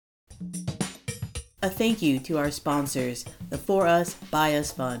A thank you to our sponsors, the For Us, By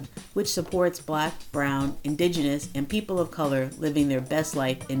Us Fund, which supports Black, Brown, Indigenous, and people of color living their best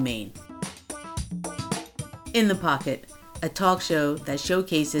life in Maine. In the Pocket, a talk show that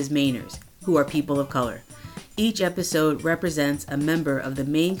showcases Mainers, who are people of color. Each episode represents a member of the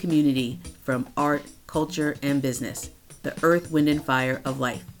Maine community from art, culture, and business, the earth, wind, and fire of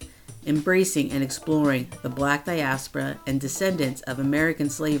life. Embracing and exploring the Black diaspora and descendants of American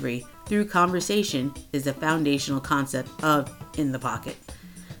slavery through conversation is the foundational concept of In the Pocket.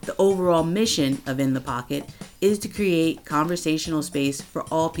 The overall mission of In the Pocket is to create conversational space for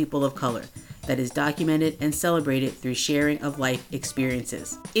all people of color that is documented and celebrated through sharing of life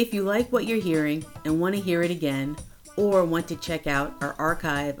experiences. If you like what you're hearing and want to hear it again, or want to check out our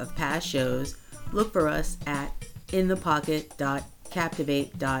archive of past shows, look for us at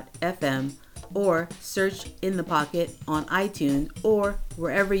inthepocket.captivate.fm or search In the Pocket on iTunes or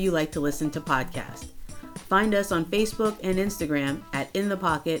wherever you like to listen to podcasts. Find us on Facebook and Instagram at In the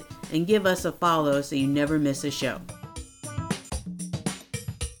Pocket and give us a follow so you never miss a show.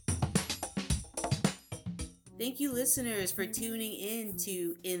 Thank you, listeners, for tuning in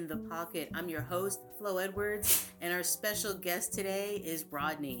to In the Pocket. I'm your host, Flo Edwards, and our special guest today is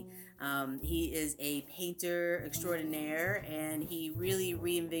Rodney. He is a painter extraordinaire, and he really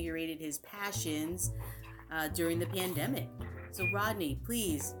reinvigorated his passions during the pandemic. So, Rodney,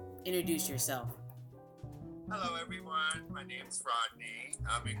 please introduce yourself. Hello, everyone. My name is Rodney.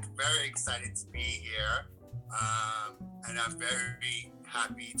 I'm very excited to be here, and I'm very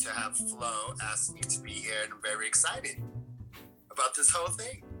happy to have Flo ask me to be here, and I'm very excited about this whole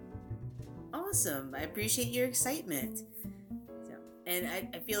thing. Awesome. I appreciate your excitement. And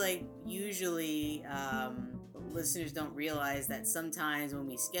I feel like usually listeners don't realize that sometimes when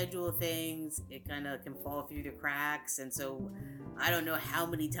we schedule things, it kind of can fall through the cracks. And so I don't know how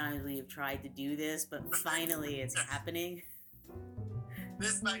many times we have tried to do this, but finally it's happening.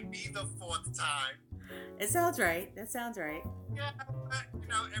 This might be the fourth time. It sounds right. That sounds right. Yeah, but,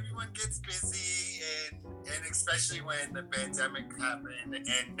 everyone gets busy, and especially when the pandemic happened,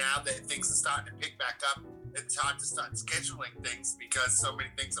 and now that things are starting to pick back up, it's hard to start scheduling things because so many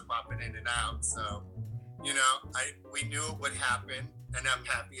things are popping in and out. So, we knew it would happen, and I'm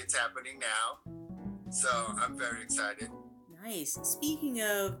happy it's happening now. So I'm very excited. Nice. Speaking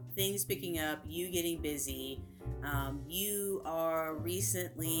of things picking up, you getting busy, you are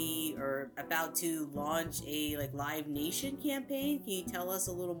recently or about to launch a Live Nation campaign. Can you tell us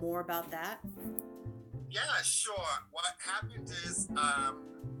a little more about that? Yeah, sure. What happened is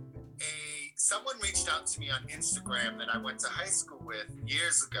someone reached out to me on Instagram that I went to high school with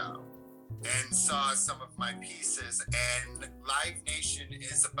years ago and saw some of my pieces, and Live Nation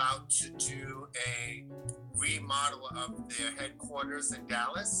is about to do a remodel of their headquarters in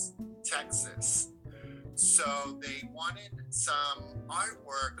Dallas, Texas. So they wanted some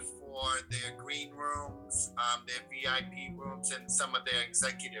artwork for their green rooms, their VIP rooms, and some of their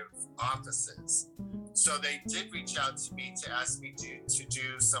executive offices. So they did reach out to me to ask me to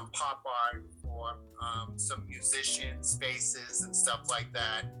do some pop art for some musician spaces and stuff like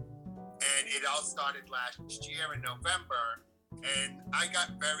that. And it all started last year in November. And I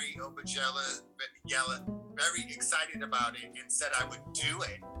got very very excited about it and said I would do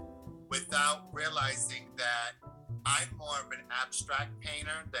it without realizing that I'm more of an abstract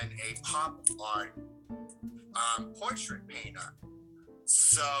painter than a pop art portrait painter.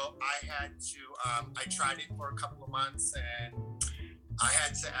 So I had to, I tried it for a couple of months, and I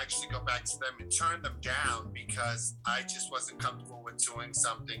had to actually go back to them and turn them down because I just wasn't comfortable with doing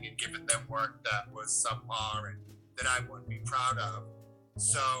something and giving them work that was subpar and that I wouldn't be proud of.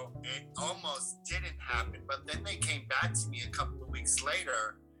 So it almost didn't happen, but then they came back to me a couple of weeks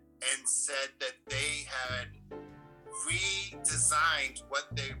later and said that they had redesigned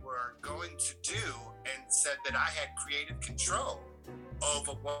what they were going to do and said that I had creative control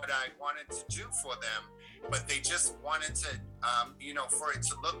over what I wanted to do for them, but they just wanted to, for it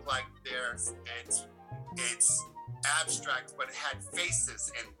to look like it's abstract, but it had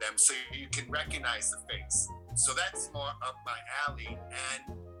faces in them, so you can recognize the face. So that's more up my alley,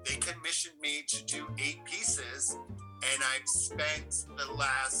 and they commissioned me to do 8 pieces, and I've spent the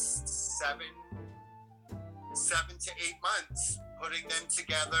last seven to 8 months putting them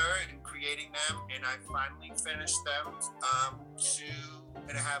together and creating them, and I finally finished them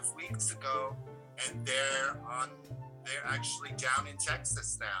 2.5 weeks ago, and they're actually down in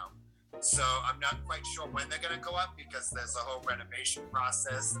Texas now. So I'm not quite sure when they're going to go up because there's a whole renovation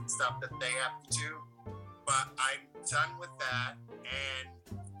process and stuff that they have to do. But I'm done with that, and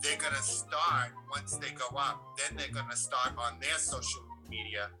they're going to start, once they go up, then they're going to start on their social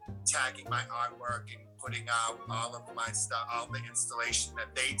media, tagging my artwork and putting out all of my stuff, all the installation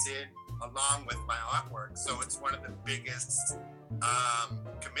that they did along with my artwork. So it's one of the biggest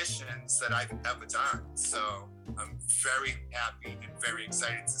commissions that I've ever done. So I'm very happy and very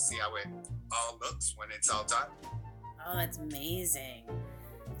excited to see how it all looks when it's all done. Oh, that's amazing.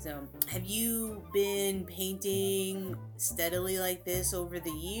 So have you been painting steadily like this over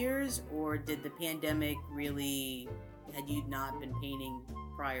the years, or did the pandemic really, had you not been painting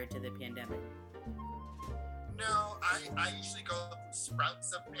prior to the pandemic? No, I usually go through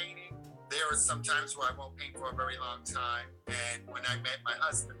sprouts of painting. There are some times where I won't paint for a very long time. And when I met my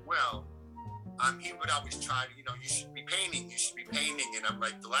husband, Will, he would always try to, you should be painting. And I'm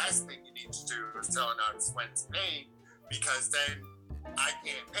like, the last thing you need to do is tell an artist when to paint, because then I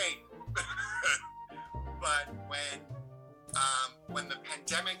can't paint. But when the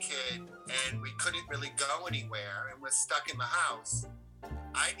pandemic hit and we couldn't really go anywhere and we're stuck in the house,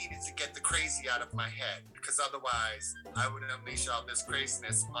 I needed to get the crazy out of my head, because otherwise I would unleash all this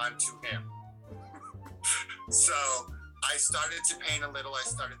craziness onto him. So I started to paint a little, I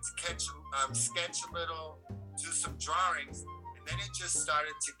started to sketch a little, do some drawings, and then it just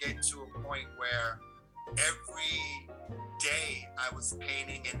started to get to a point where every day I was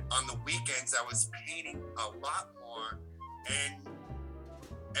painting, and on the weekends I was painting a lot more. And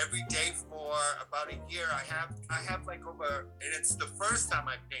every day for about a year, I have like over, and it's the first time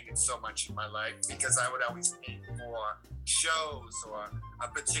I've painted so much in my life, because I would always paint for shows or a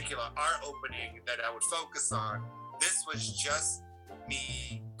particular art opening that I would focus on. This was just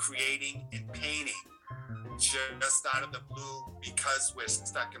me creating and painting just out of the blue, because we're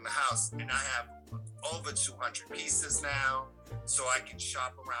stuck in the house. And I have over 200 pieces now, so I can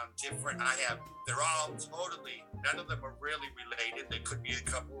shop around different. They're all totally, none of them are really related. There could be a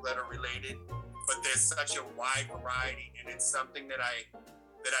couple that are related, but there's such a wide variety, and it's something that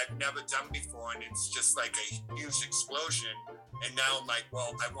I've never done before, and it's just like a huge explosion. And now I'm like,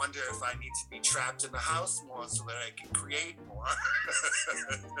 well, I wonder if I need to be trapped in the house more so that I can create more.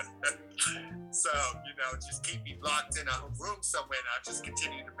 So, just keep me locked in a room somewhere and I'll just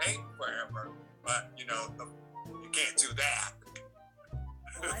continue to paint forever. But, you can't do that.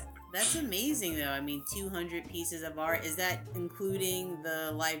 Well, that's amazing, though. I mean, 200 pieces of art. Is that including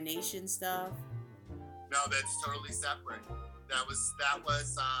the Live Nation stuff? No, that's totally separate. That was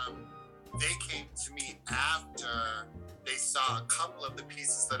they came to me after they saw a couple of the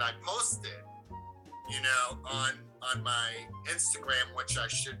pieces that I posted, on my Instagram, which I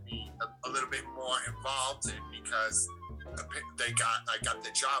should be a little bit more involved in, because I got the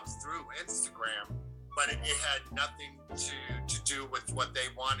job through Instagram, but it had nothing to do with what they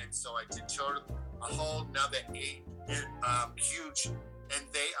wanted. So I did a whole nother 8 huge, and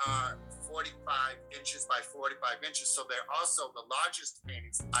they are 45 inches by 45 inches. So they're also the largest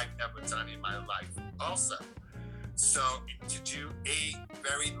paintings I've ever done in my life also. So to do 8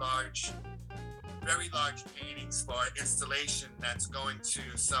 very large paintings for installation that's going to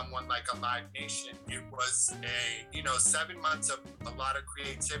someone like a Live Nation, it was 7 months of a lot of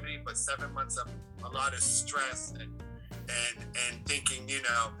creativity, but 7 months of a lot of stress and thinking,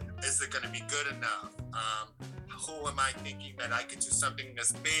 is it going to be good enough? Who am I thinking that I could do something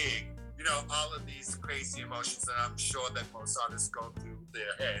this big? All of these crazy emotions that I'm sure that most artists go through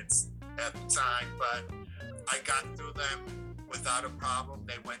their heads at the time, but I got through them without a problem.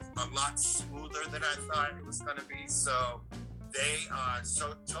 They went a lot smoother than I thought it was going to be. So they are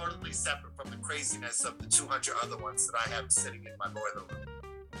so totally separate from the craziness of the 200 other ones that I have sitting in my boiler room.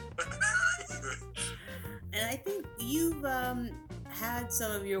 And I think you've had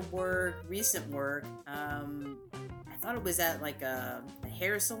some of your recent work, I thought it was at like a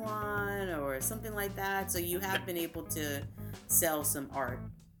hair salon or something like that. So you have been able to sell some art.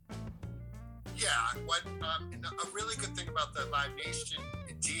 Yeah, a really good thing about the Live Nation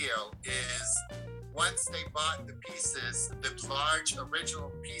deal is once they bought the pieces, the large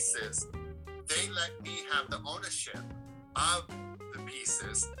original pieces, they let me have the ownership of the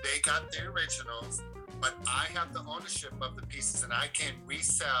pieces. They got the originals, but I have the ownership of the pieces, and I can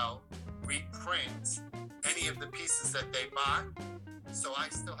resell, reprint any of the pieces that they bought. So I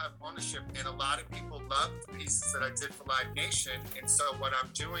still have ownership, and a lot of people love the pieces that I did for Live Nation. And so what I'm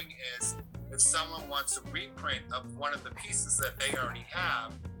doing is, if someone wants a reprint of one of the pieces that they already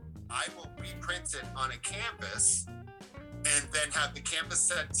have, I will reprint it on a canvas and then have the canvas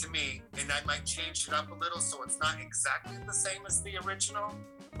sent to me, and I might change it up a little so it's not exactly the same as the original,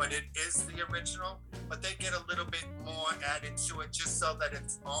 but it is the original. But they get a little bit more added to it, just so that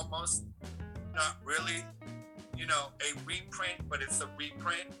it's almost not really, a reprint, but it's a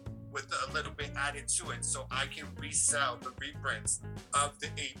reprint. with a little bit added to it, so I can resell the reprints of the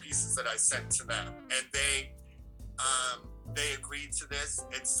 8 pieces that I sent to them. And they agreed to this.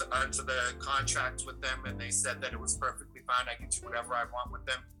 It's under the contract with them, and they said that it was perfectly fine. I can do whatever I want with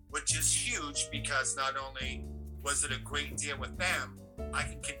them, which is huge, because not only was it a great deal with them, I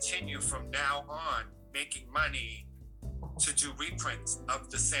can continue from now on making money to do reprints of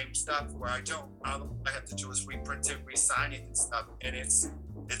the same stuff, where all I have to do is reprint it, re-sign it and stuff, and it's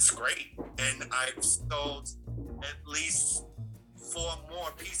great. And I've sold at least 4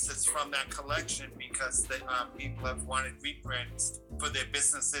 more pieces from that collection, because the people have wanted reprints for their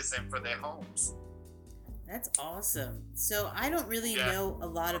businesses and for their homes. That's awesome. So I don't really know a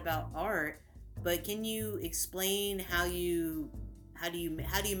lot about art, but can you explain how do you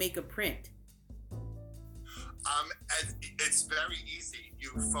make a print? It's very easy.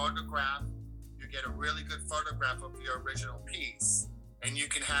 You get a really good photograph of your original piece, and you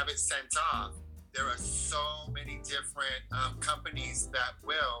can have it sent off. There are so many different companies that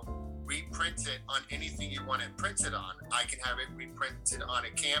will reprint it on anything you want it printed on. I can have it reprinted on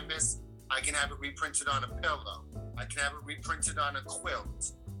a canvas. I can have it reprinted on a pillow. I can have it reprinted on a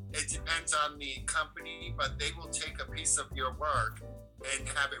quilt. It depends on the company, but they will take a piece of your work and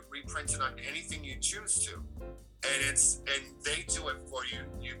have it reprinted on anything you choose to. And they do it for you.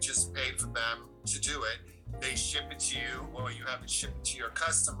 You just pay for them to do it. They ship it to you, or you have it shipped to your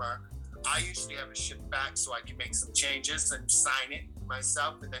customer. I usually have it shipped back so I can make some changes and sign it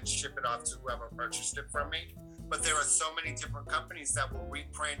myself, and then ship it off to whoever purchased it from me. But there are so many different companies that will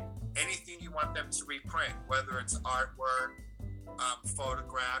reprint anything you want them to reprint, whether it's artwork,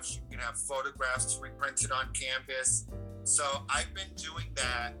 photographs. You can have photographs reprinted on canvas. So I've been doing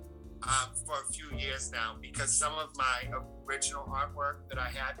that for a few years now, because some of my original artwork that I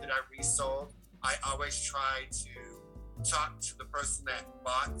had that I resold, I always try to talk to the person that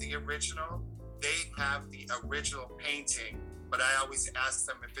bought the original. They have the original painting, but I always ask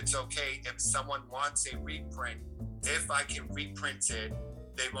them if it's okay if someone wants a reprint. If I can reprint it,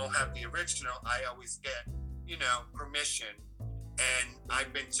 they won't have the original. I always get, permission. And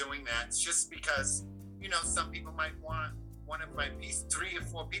I've been doing that just because, some people might want one of my pieces. 3 or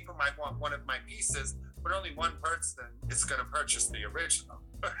 4 people might want one of my pieces, but only one person is going to purchase the original.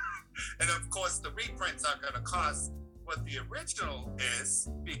 And of course, the reprints are going to cost what the original is,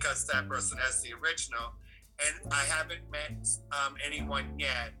 because that person has the original. And I haven't met anyone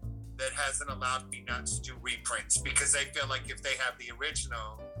yet that hasn't allowed me not to do reprints, because they feel like if they have the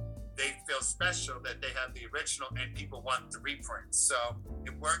original, they feel special that they have the original and people want the reprint. So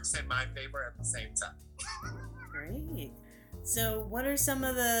it works in my favor at the same time. Great. So what are some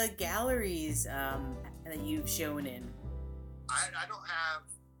of the galleries that you've shown in? I don't have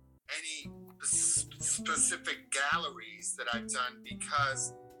any specific galleries that I've done,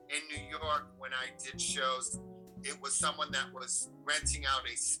 because in New York, when I did shows, it was someone that was renting out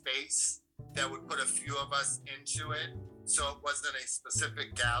a space that would put a few of us into it. So it wasn't a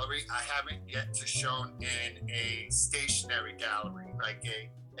specific gallery. I haven't yet to shown in a stationary gallery, like a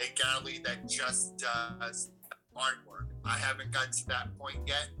gallery that just does artwork. I haven't got to that point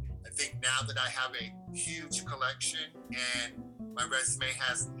yet. I think now that I have a huge collection and my resume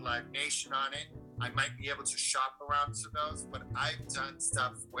has Live Nation on it, I might be able to shop around to those. But I've done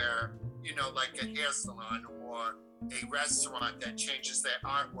stuff where, like a hair salon or a restaurant that changes their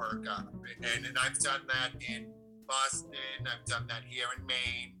artwork up. And I've done that in Boston, I've done that here in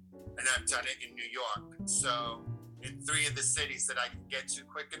Maine, and I've done it in New York. So in 3 of the cities that I can get to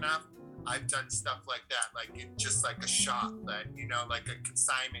quick enough, I've done stuff like that, like in just like a shop that, like a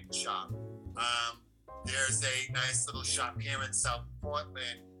consignment shop. There's a nice little shop here in South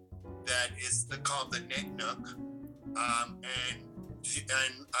Portland that is called the Knit Nook.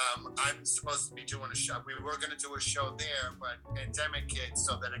 And I'm supposed to be doing a show. We were going to do a show there, but pandemic hit,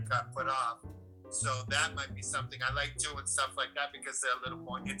 so that it got put off. So that might be something. I like doing stuff like that because they're a little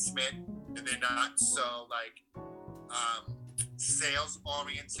more intimate and they're not so sales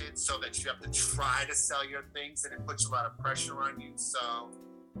oriented, so that you have to try to sell your things and it puts a lot of pressure on you. So,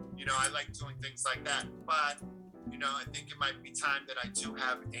 I like doing things like that. But, I think it might be time that I do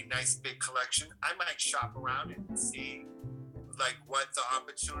have a nice big collection. I might shop around and see what the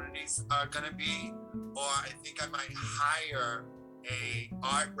opportunities are going to be, or I think I might hire a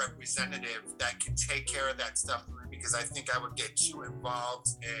art representative that can take care of that stuff for me, because I think I would get too involved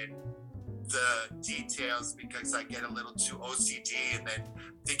in the details, because I get a little too OCD and then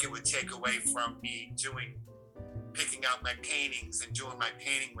think it would take away from me picking out my paintings and doing my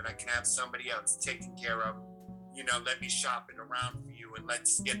painting when I can have somebody else taking care of, let me shop it around for you and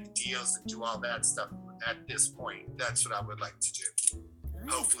let's get the deals and do all that stuff at this point. That's what I would like to do.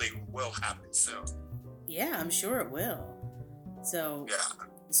 hopefully will happen soon. Yeah, I'm sure it will. So, Yeah.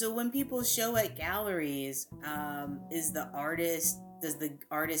 so when people show at galleries, does the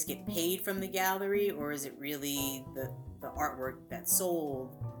artist get paid from the gallery, or is it really the artwork that's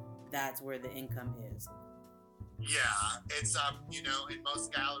sold? That's where the income is. Yeah, it's in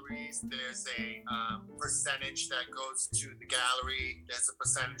most galleries there's a percentage that goes to the gallery. There's a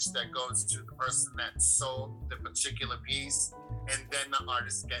percentage that goes to the person that sold the particular piece, and then the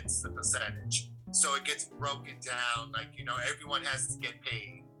artist gets the percentage. So it gets broken down, like, everyone has to get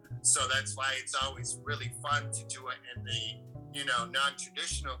paid. So that's why it's always really fun to do it in the,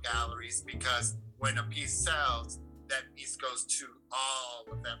 non-traditional galleries, because when a piece sells, that piece goes to all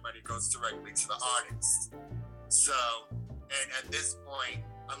of that money goes directly to the artist. So, and at this point,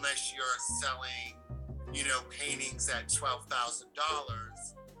 unless you're selling, paintings at $12,000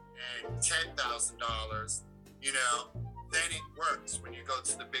 and $10,000, then it works when you go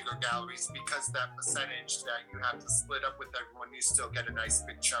to the bigger galleries, because that percentage that you have to split up with everyone, you still get a nice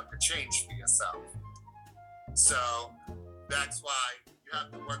big chunk of change for yourself. So that's why you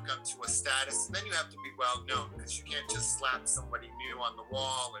have to work up to a status, and then you have to be well known, because you can't just slap somebody new on the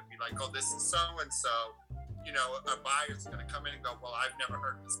wall and be like, oh, this is so and so. A buyer's going to come in and go, well, I've never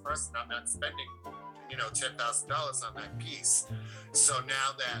heard of this person. I'm not spending, $10,000 on that piece. So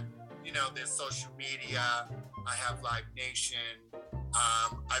now that, there's social media, I have Live Nation,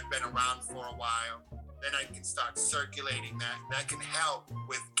 I've been around for a while, then I can start circulating that. And that can help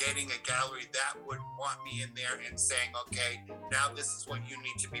with getting a gallery that would want me in there and saying, okay, now this is what you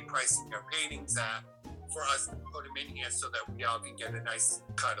need to be pricing your paintings at for us to put them in here so that we all can get a nice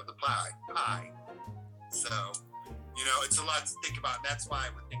cut of the pie. So, it's a lot to think about. And that's why I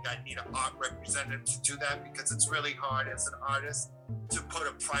would think I need an art representative to do that, because it's really hard as an artist to put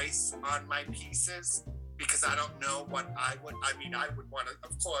a price on my pieces, because I don't know what I would want to,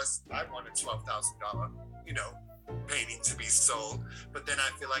 of course, I want a $12,000, painting to be sold. But then I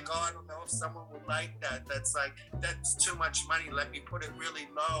feel like, I don't know if someone would like that. That's too much money. Let me put it really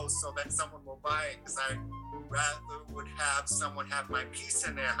low so that someone will buy it, because I rather would have someone have my piece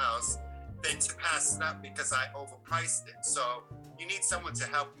in their house than to pass it up because I overpriced it. So you need someone to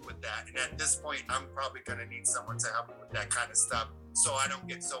help you with that. And at this point, I'm probably going to need someone to help me with that kind of stuff, so I don't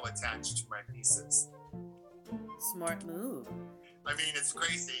get so attached to my pieces. Smart move. I mean, it's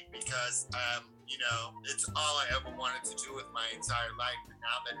crazy because, it's all I ever wanted to do with my entire life. And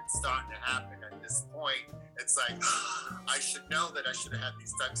now that it's starting to happen at this point, it's like, I should know that I should have had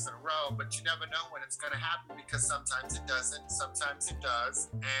these ducks in a row, but you never know when it's going to happen, because sometimes it doesn't, sometimes it does.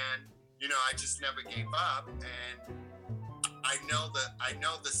 And I just never gave up, and I know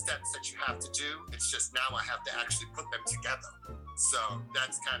the steps that you have to do. It's just now I have to actually put them together. So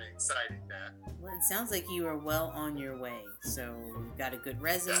that's kind of exciting. Well, it sounds like you are well on your way. So you've got a good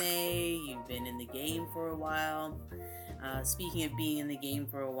resume. You've been in the game for a while. Speaking of being in the game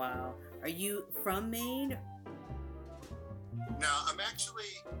for a while, are you from Maine? No, I'm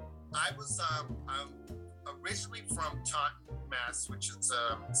originally from Taunton, Mass, which is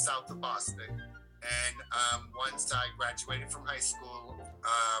south of Boston. And once I graduated from high school,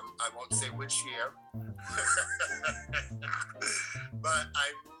 I won't say which year, but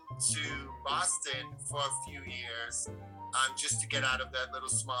I moved to Boston for a few years, just to get out of that little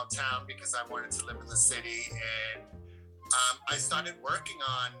small town, because I wanted to live in the city. And I started working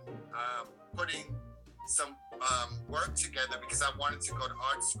on putting some work together, because I wanted to go to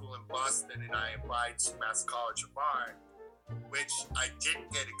art school in Boston, and I applied to Mass College of Art, which I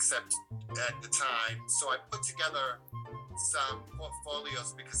didn't get accepted at the time. So I put together some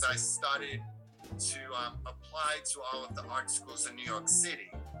portfolios, because I started to apply to all of the art schools in New York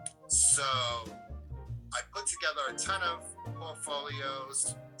City. So I put together a ton of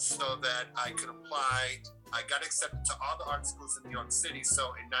portfolios so that I could apply. I got accepted to all the art schools in New York City.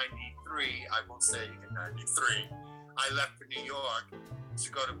 So in 93, I won't say in 93, I left for New York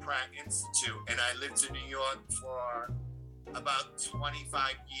to go to Pratt Institute. And I lived in New York for about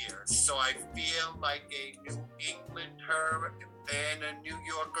 25 years. So I feel like a New Englander and a New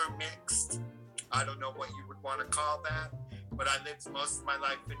Yorker mixed. I don't know what you would want to call that, but I lived most of my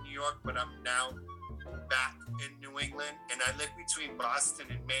life in New York, but I'm now back in New England, and I live between Boston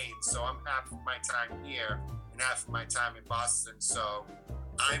and Maine. So I'm half of my time here and half of my time in Boston. So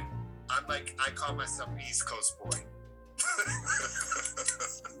I'm like, I call myself an East Coast boy.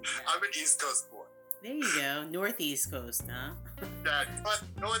 I'm an East Coast boy. There you go. Northeast Coast, huh? Yeah,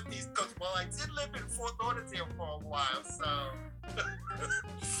 Northeast Coast. Well, I did live in Fort Lauderdale for a while, so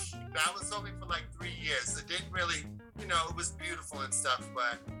that was only for like 3 years. It didn't really, it was beautiful and stuff,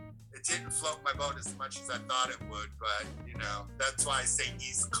 but it didn't float my boat as much as I thought it would, but that's why I say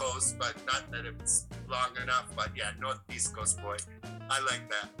East Coast, but not that it's long enough, but yeah, Northeast Coast boy. I like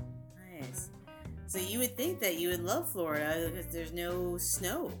that. Nice. So you would think that you would love Florida because there's no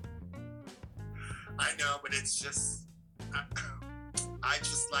snow. I know, but it's just, I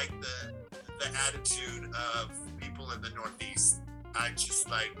just like the attitude of people in the Northeast. I just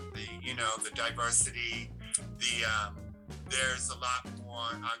like the diversity, there's a lot more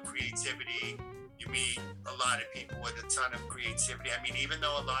on creativity. You meet a lot of people with a ton of creativity. I mean, even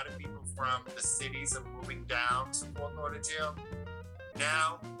though a lot of people from the cities are moving down to Fort Lauderdale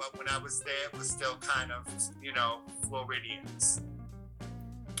now, but when I was there, it was still kind of, Floridians.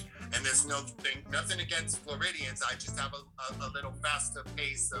 And there's nothing against Floridians. I just have a little faster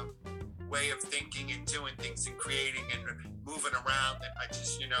pace of way of thinking and doing things and creating and moving around. And I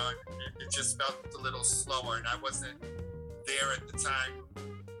just, it just felt a little slower. And I wasn't there at the time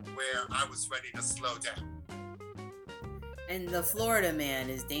where I was ready to slow down. And the Florida man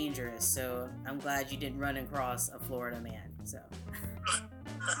is dangerous, so I'm glad you didn't run across a Florida man. So.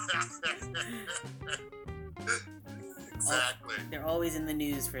 Exactly. They're always in the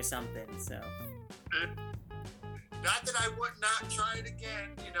news for something, so. Not that I would not try it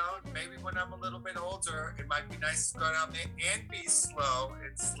again, maybe when I'm a little bit older, it might be nice to go down there and be slow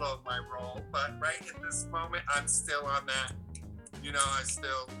and slow my roll. But right in this moment, I'm still on that.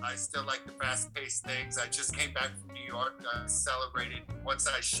 I still like the fast-paced things. I just came back from New York. I celebrated once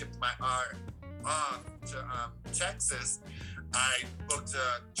I shipped my art off to Texas. I booked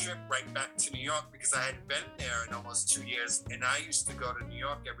a trip right back to New York because I hadn't been there in almost 2 years. And I used to go to New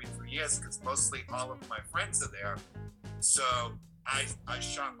York every 3 years because mostly all of my friends are there. So I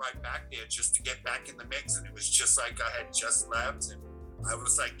shot right back there just to get back in the mix. And it was just like I had just left. And I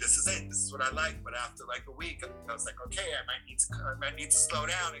was like, this is it. This is what I like. But after like a week, I was like, okay, I might need to slow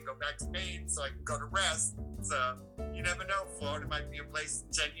down and go back to Maine so I can go to rest. So you never know. Florida might be a place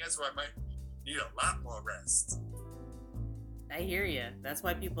in 10 years where I might need a lot more rest. I hear you. That's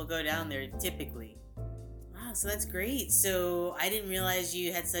why people go down there typically. Wow, so that's great. So I didn't realize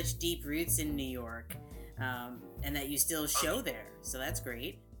you had such deep roots in New York, and that you still show there. So that's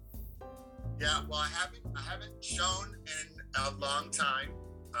great. Yeah, well, I haven't shown in a long time,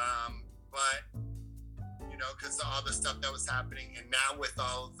 but because of all the stuff that was happening, and now with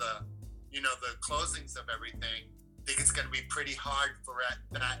all the the closings of everything, I think it's going to be pretty hard for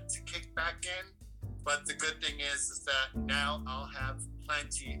that to kick back in. But the good thing is that now I'll have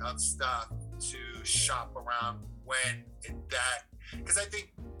plenty of stuff to shop around because I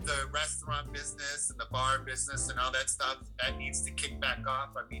think the restaurant business and the bar business and all that stuff, that needs to kick back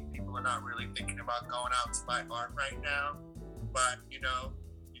off. I mean, people are not really thinking about going out to buy art right now, but you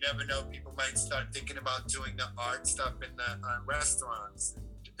never know, people might start thinking about doing the art stuff in the restaurants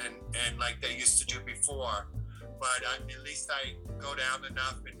and like they used to do before. But at least I go down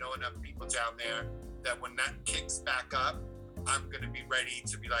enough and know enough people down there that when that kicks back up, I'm going to be ready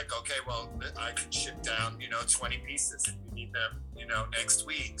to be like, okay, well, I can ship down, 20 pieces if you need them, next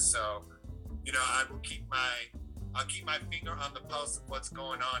week. So, I'll keep my finger on the pulse of what's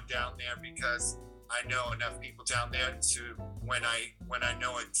going on down there because I know enough people down there to when I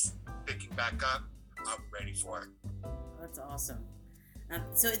know it's picking back up, I'm ready for it. That's awesome.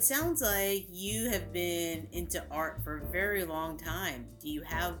 So it sounds like you have been into art for a very long time. Do you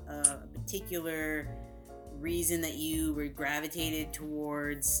have a particular reason that you were gravitated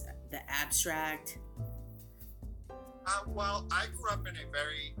towards the abstract? Well, I grew up in a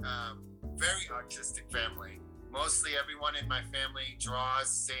very artistic family. Mostly everyone in my family draws,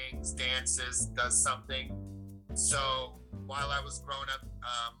 sings, dances, does something. So while I was growing up,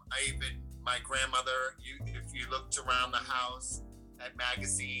 my grandmother, if you looked around the house, at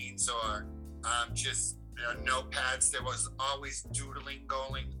magazines or just notepads, there was always doodling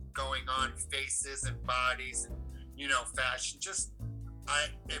going on, faces and bodies and fashion.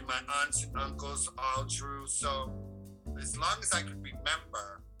 And my aunts and uncles all drew. So as long as I could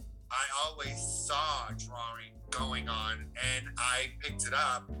remember, I always saw drawing going on and I picked it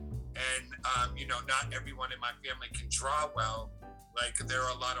up. And not everyone in my family can draw well. Like there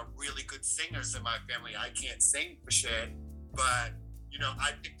are a lot of really good singers in my family. I can't sing for shit, but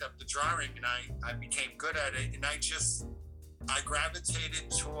I picked up the drawing and I became good at it. And I gravitated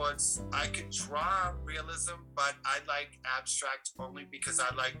towards, I could draw realism, but I like abstract only because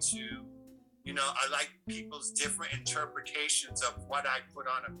I like to, I like people's different interpretations of what I put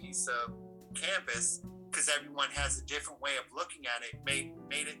on a piece of canvas because everyone has a different way of looking at it. Made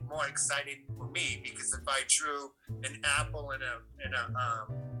it more exciting for me because if I drew an apple in a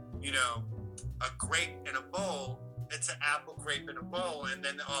grape in a bowl, it's an apple, grape, and a bowl, and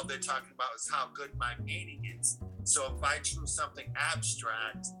then all they're talking about is how good my painting is. So if I choose something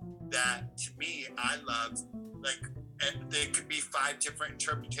abstract that to me I love, like, and there could be 5 different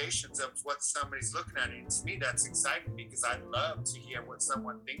interpretations of what somebody's looking at, and to me that's exciting because I love to hear what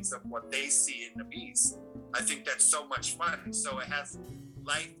someone thinks of what they see in the piece. I think that's so much fun. So it has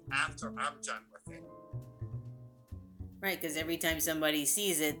life after I'm done with it. Right, because every time somebody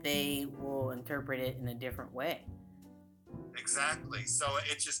sees it, they will interpret it in a different way. Exactly. So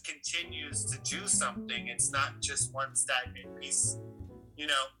it just continues to do something. It's not just one stagnant piece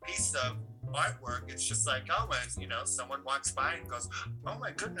of artwork. It's just like, oh, someone walks by and goes, oh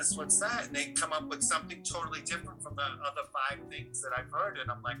my goodness, what's that? And they come up with something totally different from the other 5 things that I've heard.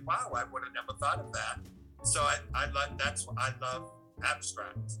 And I'm like, wow, I would have never thought of that. So I love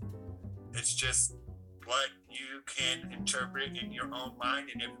abstract. It's just what you can interpret in your own mind,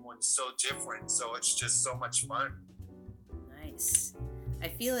 and everyone's so different. So it's just so much fun. Nice. I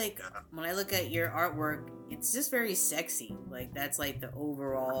feel like when I look at your artwork, it's just very sexy. Like that's like the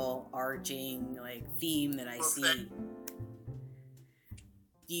overall arching like theme that I see.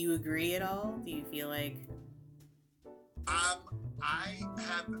 Do you agree at all? Do you feel like? I've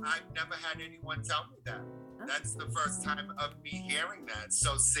never had anyone tell me that. Oh. That's the first time of me hearing that.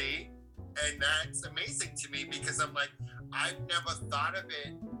 So see, and that's amazing to me because I'm like, I've never thought of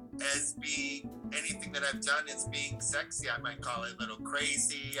it as being anything that I've done as being sexy. I might call it a little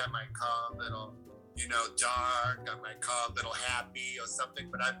crazy. I might call it a little, dark. I might call it a little happy or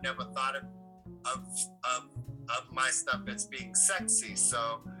something. But I've never thought of my stuff as being sexy.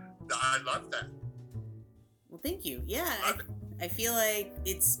 So I love that. Well, thank you. Yeah, I feel like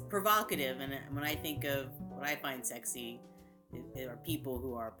it's provocative, and when I think of what I find sexy, there are people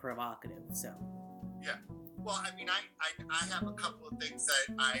who are provocative. So yeah. Well, I mean, I have a couple of things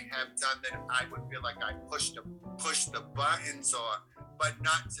that I have done that I would feel like I push the buttons but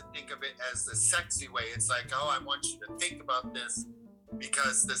not to think of it as the sexy way. It's like, oh, I want you to think about this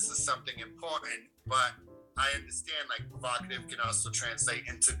because this is something important. But I understand like provocative can also translate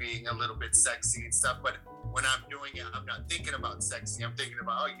into being a little bit sexy and stuff. But when I'm doing it, I'm not thinking about sexy. I'm thinking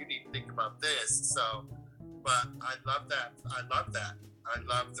about, oh, you need to think about this. So, but I love that. I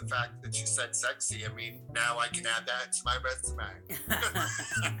love the fact that you said sexy. I mean, now I can add that to my resume.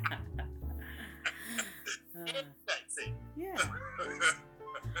 Sexy. Yeah.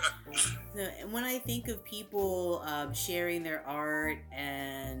 So, when I think of people sharing their art,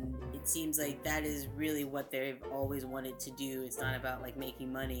 and it seems like that is really what they've always wanted to do. It's not about like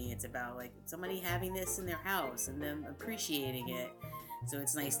making money. It's about like somebody having this in their house and them appreciating it. So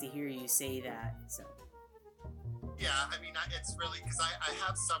it's nice to hear you say that. So. Yeah, I mean, it's really because I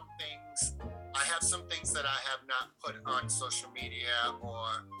have some things that I have not put on social media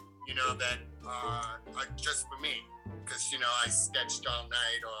or, that are just for me. Because, I sketched all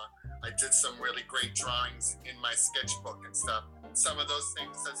night or I did some really great drawings in my sketchbook and stuff. Some of those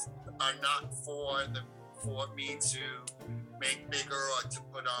things are not for me to make bigger or to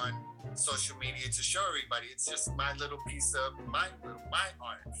put on social media to show everybody. It's just my little piece of my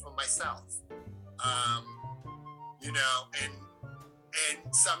art for myself.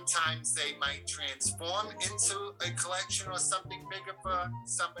 And sometimes they might transform into a collection or something bigger for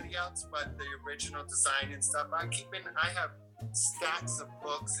somebody else, but the original design and stuff, I have stacks of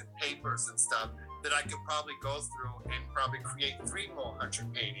books and papers and stuff that I could probably go through and probably create 300 more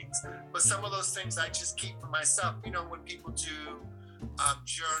paintings. But some of those things I just keep for myself. When people do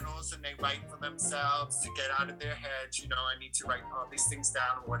journals and they write for themselves to get out of their heads, I need to write all these things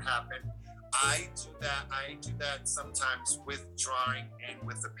down, what happened. I do that sometimes with drawing and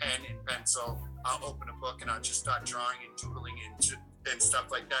with a pen and pencil. I'll open a book and I'll just start drawing and doodling and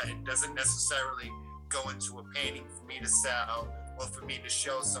stuff like that. It doesn't necessarily go into a painting for me to sell or for me to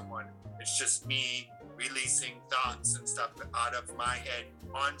show someone. It's just me releasing thoughts and stuff out of my head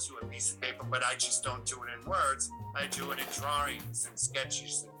onto a piece of paper, but I just don't do it in words. I do it in drawings and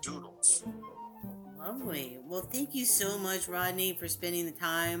sketches and doodles. Lovely. Well, thank you so much, Rodney, for spending the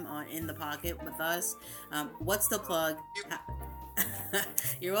time on In the Pocket with us. What's the plug?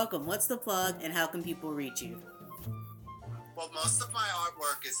 You're welcome. What's the plug, and how can people reach you? Well, most of my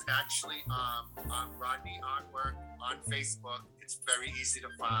artwork is actually on Rodney Artwork on Facebook. It's very easy to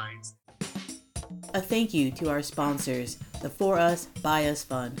find. A thank you to our sponsors, the For Us, By Us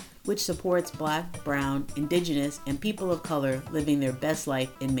Fund, which supports Black, Brown, Indigenous, and people of color living their best life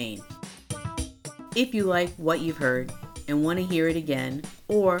in Maine. If you like what you've heard and want to hear it again,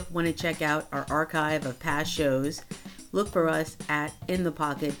 or want to check out our archive of past shows, look for us at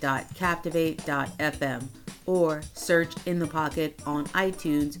inthepocket.captivate.fm or search In the Pocket on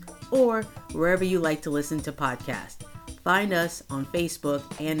iTunes or wherever you like to listen to podcasts. Find us on Facebook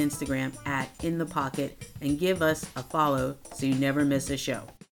and Instagram at In the Pocket and give us a follow so you never miss a show.